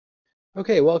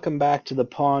Okay, welcome back to the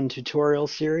Pong tutorial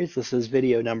series. This is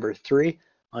video number 3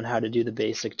 on how to do the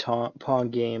basic Pong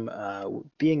game,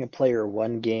 being a player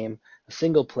one game, a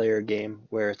single player game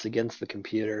where it's against the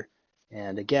computer.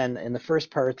 And again, in the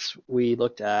first parts, we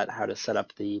looked at how to set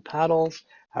up the paddles,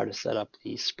 how to set up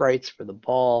the sprites for the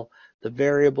ball, the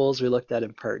variables we looked at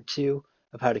in part 2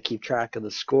 of how to keep track of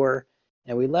the score.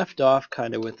 And we left off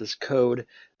kind of with this code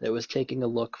that was taking a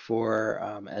look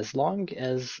for as long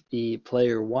as the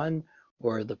player one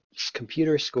or the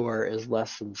computer score is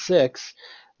less than 6,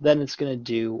 then it's going to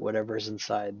do whatever's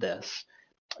inside this.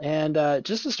 And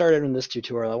just to start out in this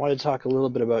tutorial, I want to talk a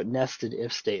little bit about nested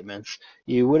if statements.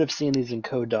 You would have seen these in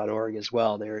code.org as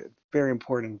well. They're a very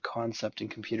important concept in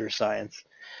computer science.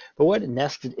 But what a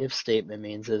nested if statement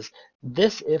means is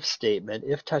this if statement,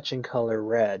 if touching color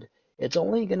red, it's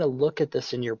only going to look at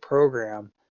this in your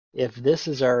program if this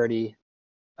is already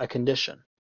a condition.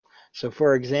 So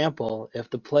for example, if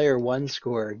the player one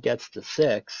score gets to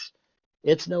 6,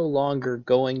 it's no longer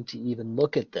going to even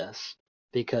look at this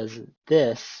because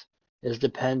this is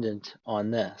dependent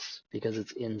on this because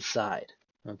it's inside.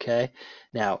 Okay?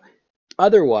 Now,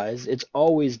 otherwise, it's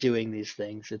always doing these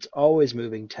things. It's always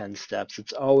moving 10 steps.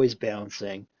 It's always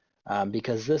bouncing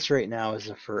because this right now is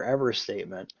a forever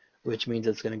statement, which means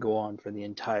it's going to go on for the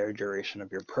entire duration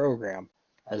of your program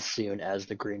as soon as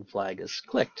the green flag is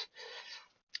clicked.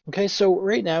 Okay, so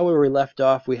right now where we left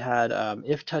off, we had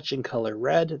if touching color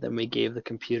red, then we gave the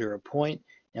computer a point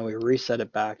and we reset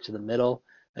it back to the middle.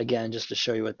 Again, just to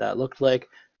show you what that looked like.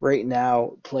 Right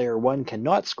now, player one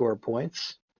cannot score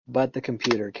points, but the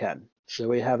computer can. So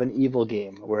we have an evil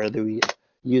game where the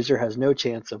user has no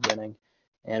chance of winning,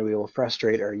 and we will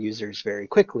frustrate our users very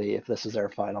quickly if this is our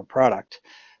final product.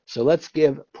 So let's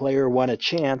give player one a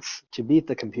chance to beat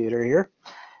the computer here.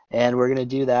 And we're going to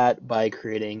do that by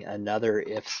creating another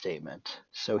if statement.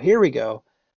 So here we go.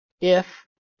 If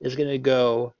is going to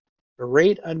go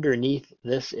right underneath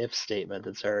this if statement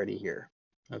that's already here.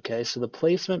 Okay, so the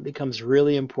placement becomes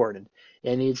really important.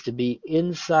 It needs to be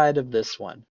inside of this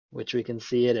one, which we can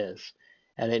see it is.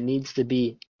 And it needs to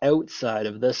be outside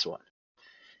of this one.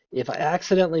 If I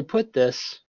accidentally put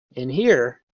this in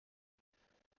here,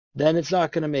 then it's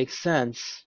not going to make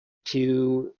sense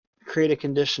to create a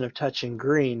condition of touching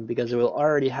green because it will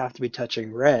already have to be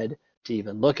touching red to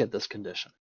even look at this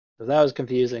condition. If that was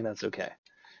confusing, that's okay.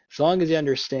 As long as you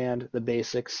understand the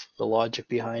basics, the logic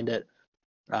behind it,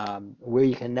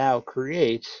 we can now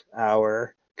create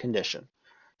our condition.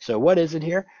 So what is it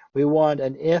here? We want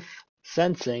an if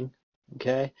sensing,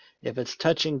 okay? If it's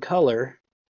touching color,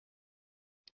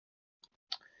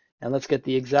 and let's get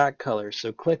the exact color.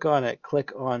 So click on it,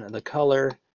 click on the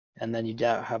color, and then you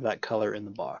have that color in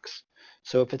the box.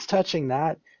 So if it's touching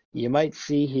that, you might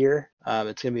see here,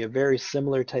 it's going to be a very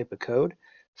similar type of code.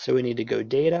 So we need to go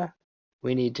data,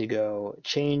 we need to go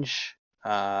change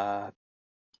what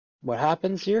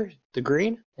happens here, the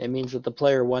green, it means that the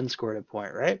player one scored a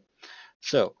point, right?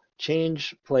 So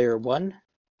change player one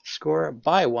score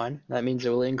by 1, that means it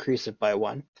will increase it by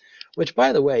 1, which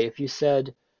by the way, if you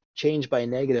said change by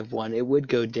 -1, it would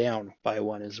go down by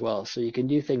 1 as well. So you can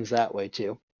do things that way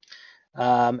too.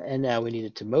 And now we need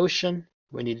it to motion.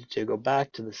 We need it to go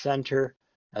back to the center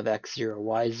of x0,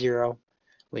 y0.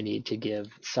 We need to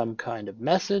give some kind of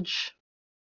message.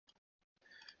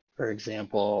 For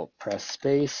example, press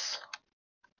space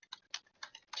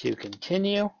to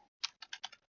continue.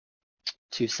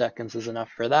 2 seconds is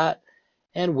enough for that.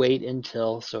 And wait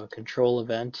until, so a control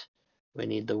event. We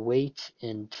need the wait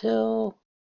until,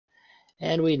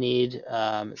 and we need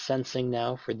sensing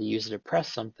now for the user to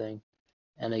press something.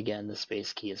 And again, the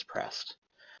space key is pressed.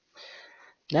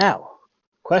 Now,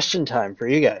 question time for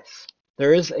you guys.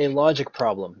 There is a logic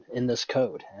problem in this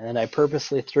code, and I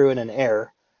purposely threw in an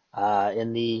error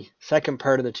in the second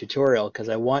part of the tutorial because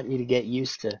I want you to get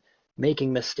used to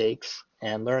making mistakes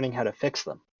and learning how to fix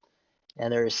them.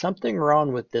 And there is something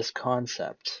wrong with this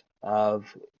concept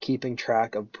of keeping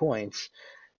track of points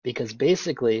because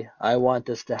basically I want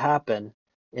this to happen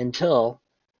until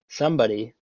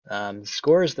somebody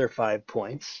scores their 5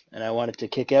 points and I want it to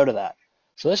kick out of that.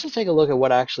 So let's just take a look at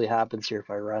what actually happens here if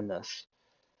I run this.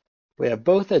 We have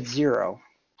both at 0.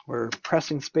 We're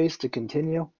pressing space to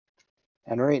continue,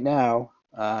 and right now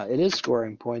it is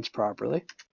scoring points properly.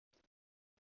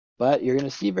 But you're going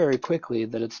to see very quickly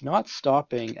that it's not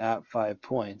stopping at 5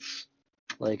 points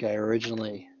like I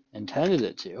originally intended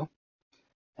it to.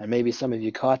 And maybe some of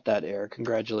you caught that error.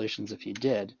 Congratulations if you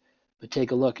did. But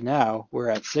take a look now. We're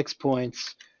at 6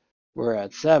 points. We're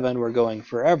at 7. We're going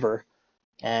forever.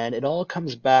 And it all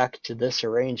comes back to this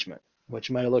arrangement, which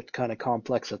might have looked kind of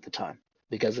complex at the time,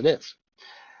 because it is.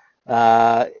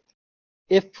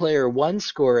 If player 1's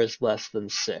score is less than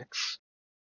 6,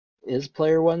 is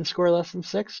player 1's score less than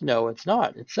 6? No, it's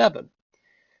not. It's 7.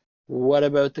 What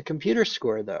about the computer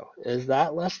score, though? Is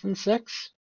that less than 6?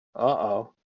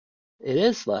 Uh-oh. It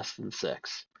is less than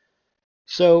 6.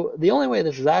 So the only way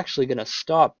this is actually going to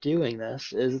stop doing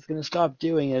this is it's going to stop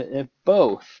doing it if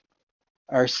both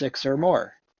are 6 or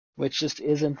more, which just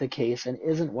isn't the case and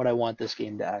isn't what I want this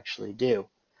game to actually do.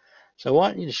 So I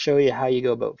want you to show you how you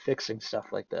go about fixing stuff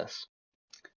like this.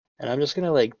 And I'm just going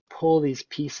to like pull these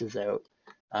pieces out.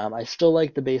 I still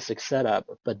like the basic setup,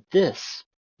 but this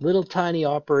little tiny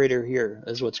operator here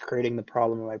is what's creating the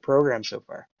problem in my program so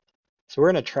far. So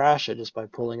we're going to trash it just by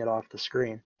pulling it off the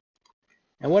screen.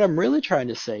 And what I'm really trying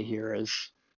to say here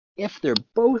is if they're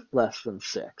both less than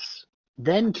 6,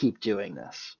 then keep doing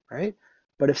this, right?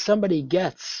 But if somebody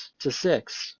gets to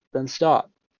 6, then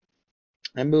stop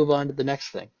and move on to the next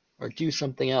thing or do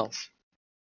something else.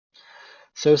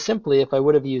 So simply, if I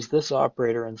would have used this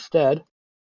operator instead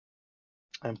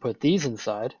and put these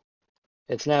inside,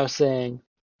 it's now saying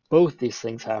both these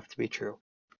things have to be true.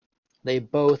 They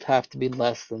both have to be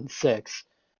less than 6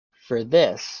 for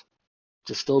this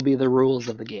to still be the rules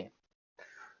of the game.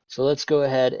 So let's go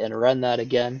ahead and run that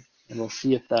again, and we'll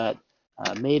see if that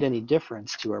made any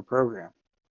difference to our program.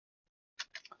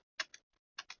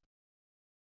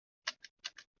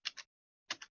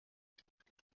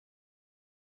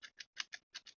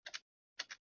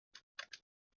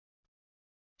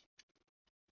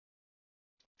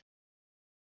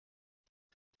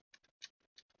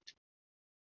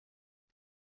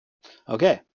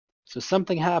 Okay, so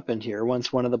something happened here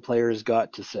once one of the players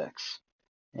got to 6.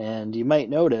 And you might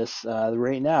notice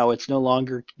right now it's no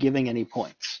longer giving any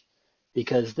points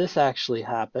because this actually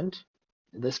happened.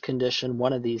 This condition,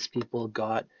 one of these people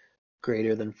got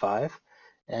greater than 5.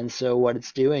 And so what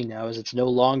it's doing now is it's no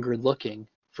longer looking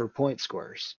for point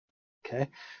scores. Okay,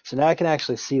 so now I can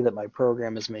actually see that my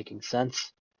program is making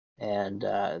sense and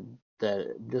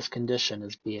that this condition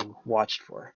is being watched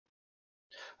for.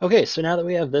 Okay, so now that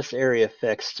we have this area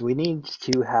fixed, we need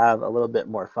to have a little bit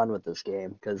more fun with this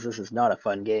game because this is not a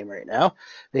fun game right now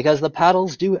because the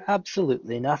paddles do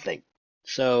absolutely nothing.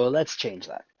 So let's change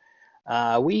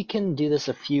that. We can do this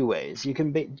a few ways. You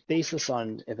can base this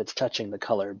on if it's touching the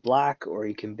color black, or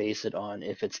you can base it on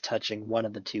if it's touching one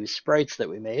of the two sprites that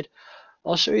we made.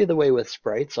 I'll show you the way with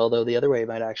sprites, although the other way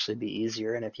might actually be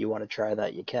easier, and if you want to try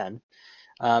that, you can.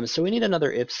 So we need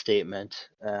another if statement.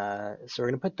 So we're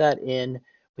going to put that in.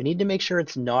 We need to make sure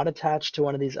it's not attached to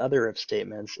one of these other if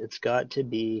statements. It's got to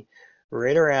be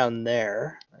right around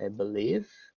there, I believe.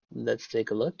 Let's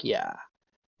take a look. Yeah.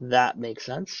 That makes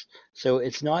sense. So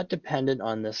it's not dependent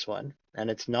on this one, and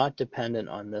it's not dependent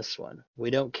on this one.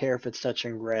 We don't care if it's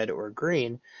touching red or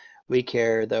green. We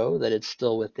care, though, that it's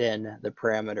still within the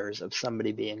parameters of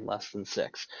somebody being less than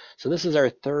 6. So this is our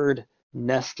third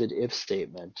nested if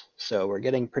statement. So we're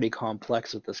getting pretty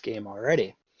complex with this game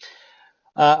already.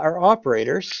 Our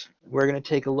operators, we're going to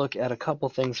take a look at a couple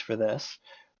things for this.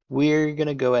 We're going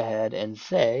to go ahead and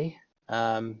say,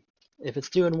 if it's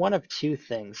doing one of two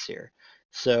things here.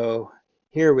 So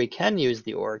here we can use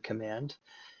the OR command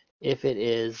if it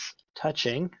is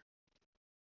touching.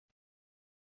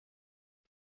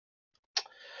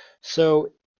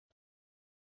 So,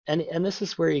 and this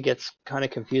is where it gets kind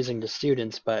of confusing to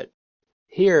students, but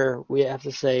here we have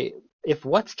to say if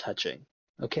what's touching,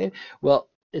 okay? Well,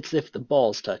 it's if the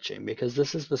ball's touching because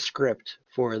this is the script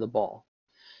for the ball.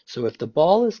 So if the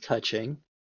ball is touching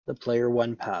the player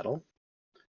 1 paddle,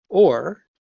 or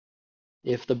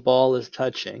if the ball is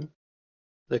touching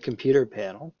the computer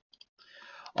panel,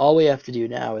 all we have to do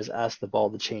now is ask the ball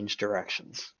to change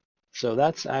directions. So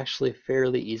that's actually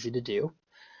fairly easy to do.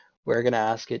 We're going to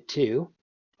ask it to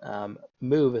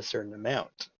move a certain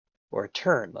amount, or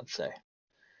turn, let's say.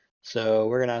 So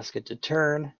we're going to ask it to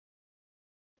turn,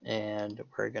 and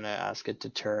we're going to ask it to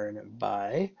turn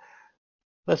by,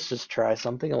 let's just try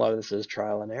something. A lot of this is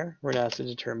trial and error. We're going to ask it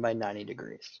to turn by 90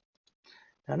 degrees.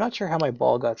 Now, I'm not sure how my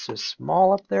ball got so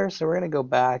small up there, so we're going to go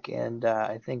back and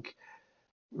I think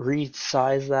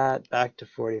resize that back to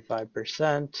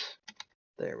 45%.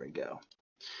 There we go.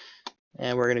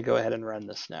 And we're going to go ahead and run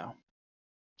this now.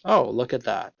 Oh, look at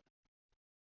that.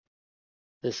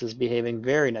 This is behaving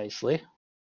very nicely.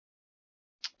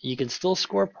 You can still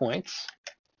score points,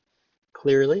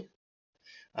 clearly.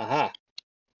 Aha.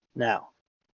 Now,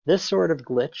 this sort of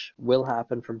glitch will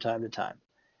happen from time to time.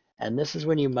 And this is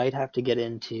when you might have to get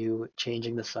into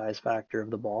changing the size factor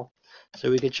of the ball. So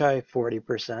we could try 40%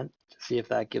 to see if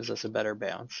that gives us a better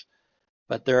bounce.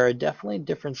 But there are definitely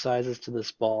different sizes to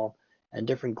this ball and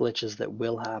different glitches that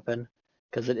will happen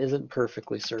because it isn't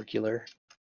perfectly circular.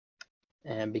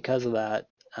 And because of that,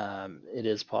 it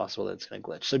is possible that it's going to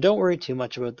glitch. So don't worry too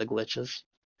much about the glitches.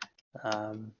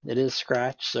 It is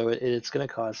Scratch, so it's going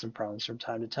to cause some problems from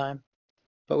time to time,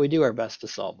 but we do our best to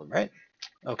solve them, right?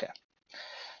 Okay,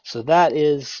 so that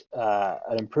is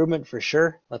an improvement for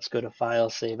sure. Let's go to File,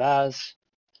 Save As.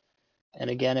 And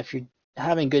again, if you're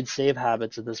having good save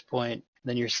habits at this point,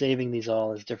 then you're saving these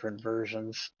all as different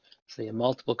versions. So you have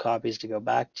multiple copies to go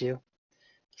back to.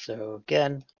 So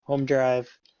again, home drive,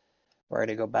 we're going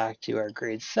to go back to our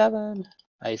grade 7,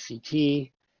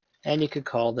 ICT, and you could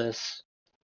call this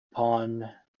Pong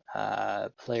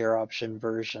player option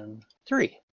version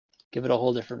 3. Give it a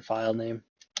whole different file name,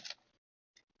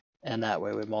 and that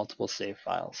way we have multiple save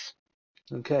files.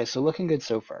 Okay, so looking good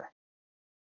so far.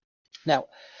 Now,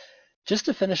 just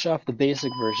to finish off the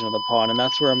basic version of the Pong, and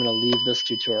that's where I'm going to leave this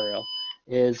tutorial,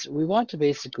 is we want to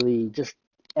basically just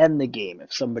end the game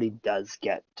if somebody does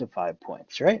get to 5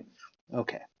 points, right?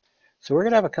 Okay, so we're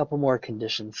going to have a couple more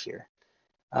conditions here.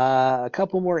 A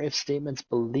couple more if statements,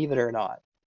 believe it or not.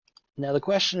 Now the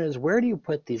question is, where do you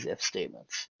put these if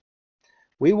statements?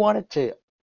 I'm going to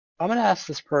ask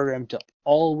this program to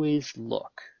always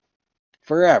look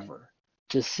forever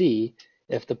to see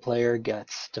if the player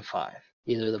gets to 5.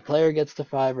 Either the player gets to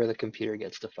 5 or the computer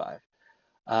gets to 5.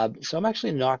 So I'm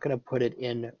actually not going to put it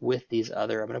in with these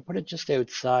other. I'm going to put it just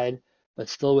outside, but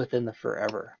still within the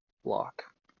forever block.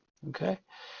 Okay.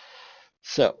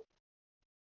 So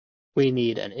we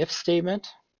need an if statement,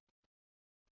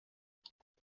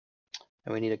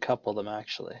 and we need a couple of them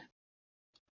actually.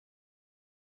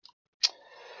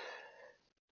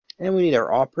 And we need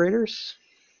our operators.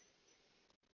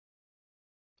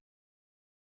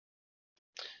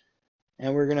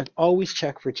 And we're going to always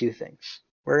check for two things.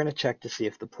 We're going to check to see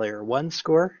if the player 1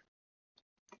 score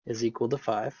is equal to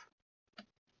 5.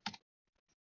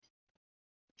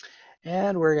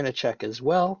 And we're going to check as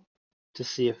well to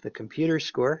see if the computer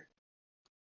score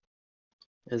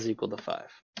is equal to 5.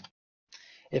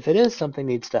 If it is, something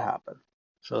needs to happen.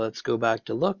 So let's go back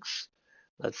to looks.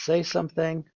 Let's say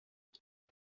something.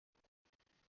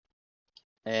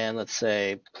 And let's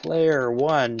say player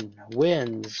 1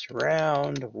 wins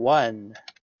round 1.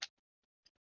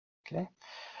 Okay.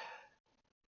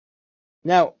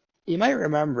 Now, you might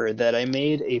remember that I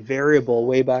made a variable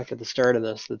way back at the start of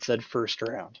this that said first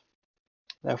round.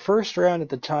 Now, first round at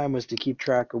the time was to keep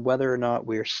track of whether or not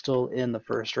we're still in the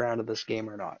first round of this game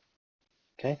or not.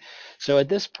 Okay, so at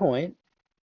this point,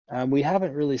 we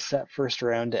haven't really set first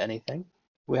round to anything.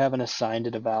 We haven't assigned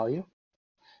it a value.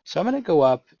 So I'm going to go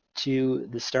up to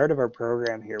the start of our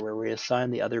program here where we assign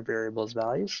the other variables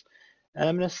values. And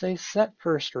I'm going to say set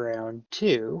first round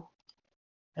to,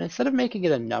 and instead of making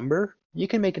it a number, you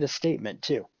can make it a statement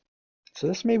too. So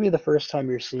this may be the first time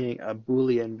you're seeing a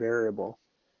Boolean variable.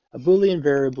 A Boolean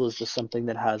variable is just something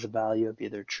that has a value of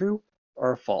either true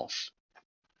or false.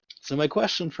 So my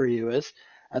question for you is,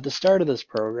 at the start of this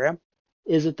program,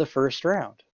 is it the first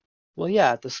round? Well,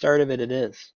 yeah, at the start of it, it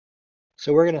is.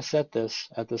 So we're going to set this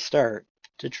at the start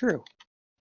to true.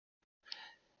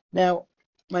 Now,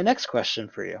 my next question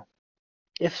for you,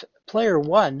 if player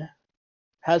 1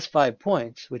 has 5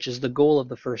 points, which is the goal of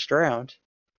the first round,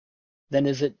 then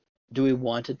do we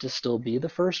want it to still be the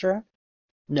first round?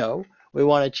 No, we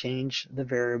want to change the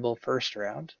variable first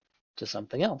round to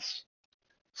something else.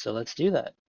 So let's do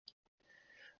that.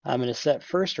 I'm going to set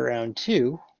first round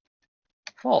to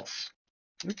false.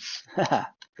 Oops,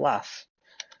 plus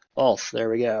false.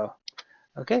 There we go.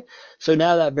 Okay, so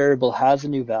now that variable has a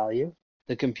new value.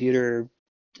 The computer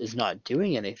is not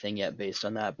doing anything yet based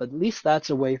on that, but at least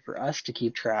that's a way for us to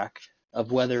keep track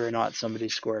of whether or not somebody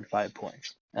scored 5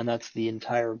 points. And that's the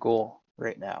entire goal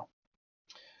right now.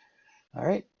 All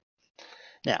right.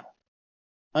 Now,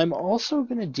 I'm also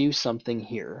going to do something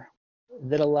here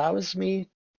that allows me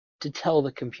to tell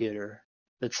the computer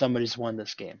that somebody's won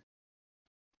this game.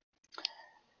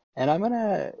 And I'm going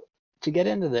to get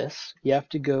into this, you have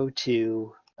to go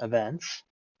to events,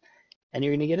 and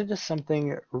you're going to get into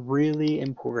something really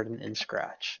important in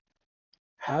Scratch.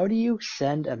 How do you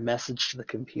send a message to the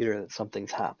computer that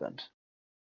something's happened?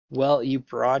 Well, you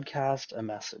broadcast a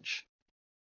message.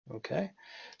 Okay,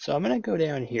 so I'm going to go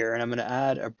down here and I'm going to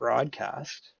add a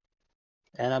broadcast,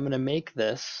 and I'm going to make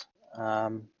this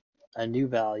a new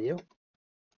value.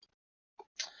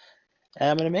 And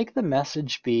I'm going to make the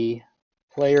message be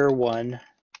player 1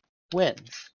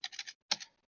 wins.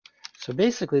 So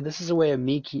basically, this is a way of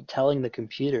me keep telling the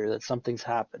computer that something's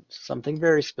happened, something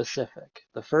very specific.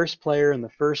 The first player in the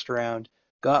first round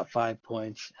got 5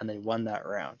 points and they won that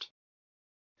round.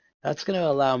 That's going to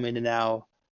allow me to now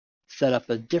set up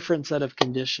a different set of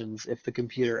conditions if the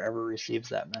computer ever receives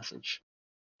that message.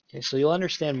 Okay, so you'll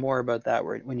understand more about that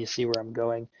when you see where I'm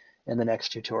going in the next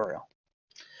tutorial.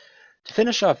 To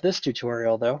finish off this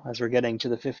tutorial, though, as we're getting to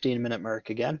the 15-minute mark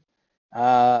again,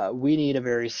 we need a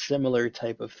very similar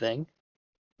type of thing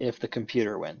if the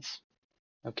computer wins.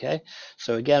 Okay,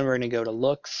 so again, we're going to go to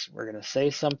looks. We're going to say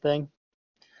something.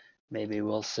 Maybe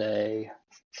we'll say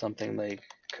something like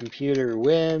computer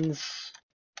wins.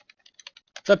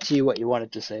 It's up to you what you want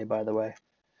it to say, by the way.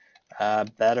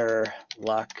 Better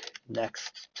luck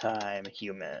next time,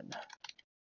 human.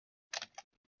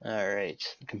 All right,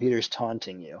 the computer's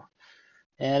taunting you.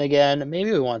 And again,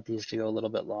 maybe we want these to go a little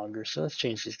bit longer, so let's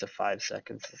change these to 5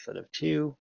 seconds instead of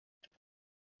 2.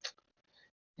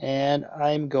 And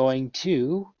I'm going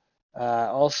to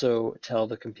also tell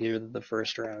the computer that the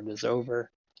first round is over.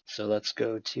 So let's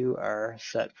go to our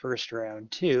set first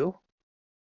round 2.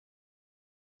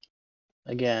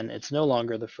 Again, it's no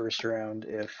longer the first round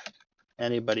if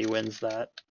anybody wins that.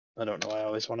 I don't know, I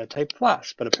always want to type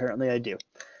plus, but apparently I do.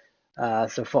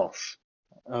 So false.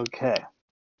 Okay.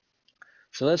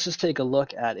 So let's just take a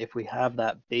look at if we have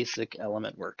that basic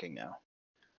element working now.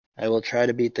 I will try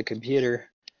to beat the computer,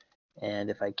 and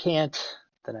if I can't,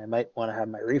 then I might want to have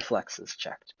my reflexes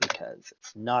checked because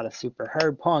it's not a super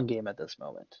hard Pong game at this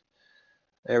moment.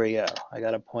 There we go. I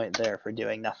got a point there for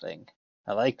doing nothing.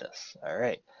 I like this. All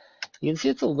right. You can see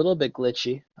it's a little bit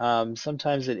glitchy.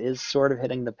 Sometimes it is sort of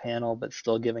hitting the panel, but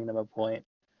still giving them a point.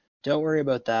 Don't worry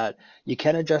about that. You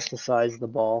can adjust the size of the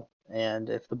ball, and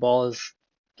if the ball is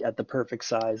at the perfect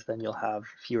size, then you'll have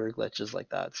fewer glitches like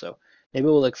that. So maybe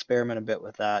we'll experiment a bit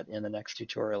with that in the next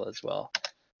tutorial as well.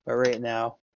 But right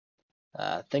now,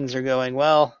 things are going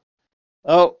well.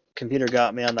 Oh, computer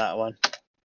got me on that one.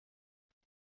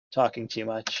 Talking too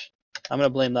much. I'm going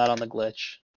to blame that on the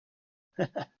glitch.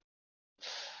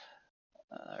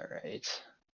 All right.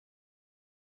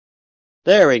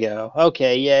 There we go.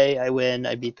 Okay, yay, I win.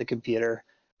 I beat the computer.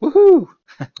 Woohoo!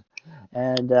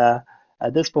 And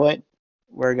at this point,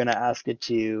 we're going to ask it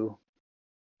to,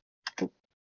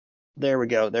 there we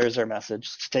go. There's our message.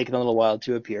 It's taken a little while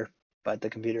to appear, but the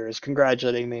computer is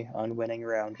congratulating me on winning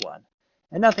round 1.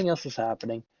 And nothing else is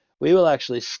happening. We will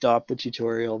actually stop the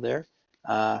tutorial there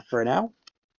for now,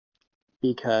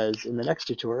 because in the next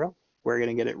tutorial, we're going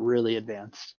to get it really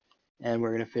advanced. And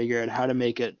we're going to figure out how to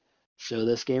make it so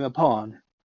this game of Pong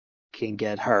can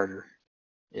get harder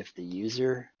if the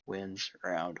user wins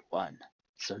round 1.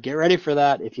 So get ready for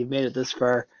that. If you've made it this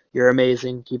far, you're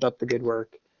amazing. Keep up the good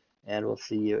work, and we'll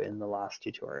see you in the last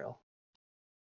tutorial.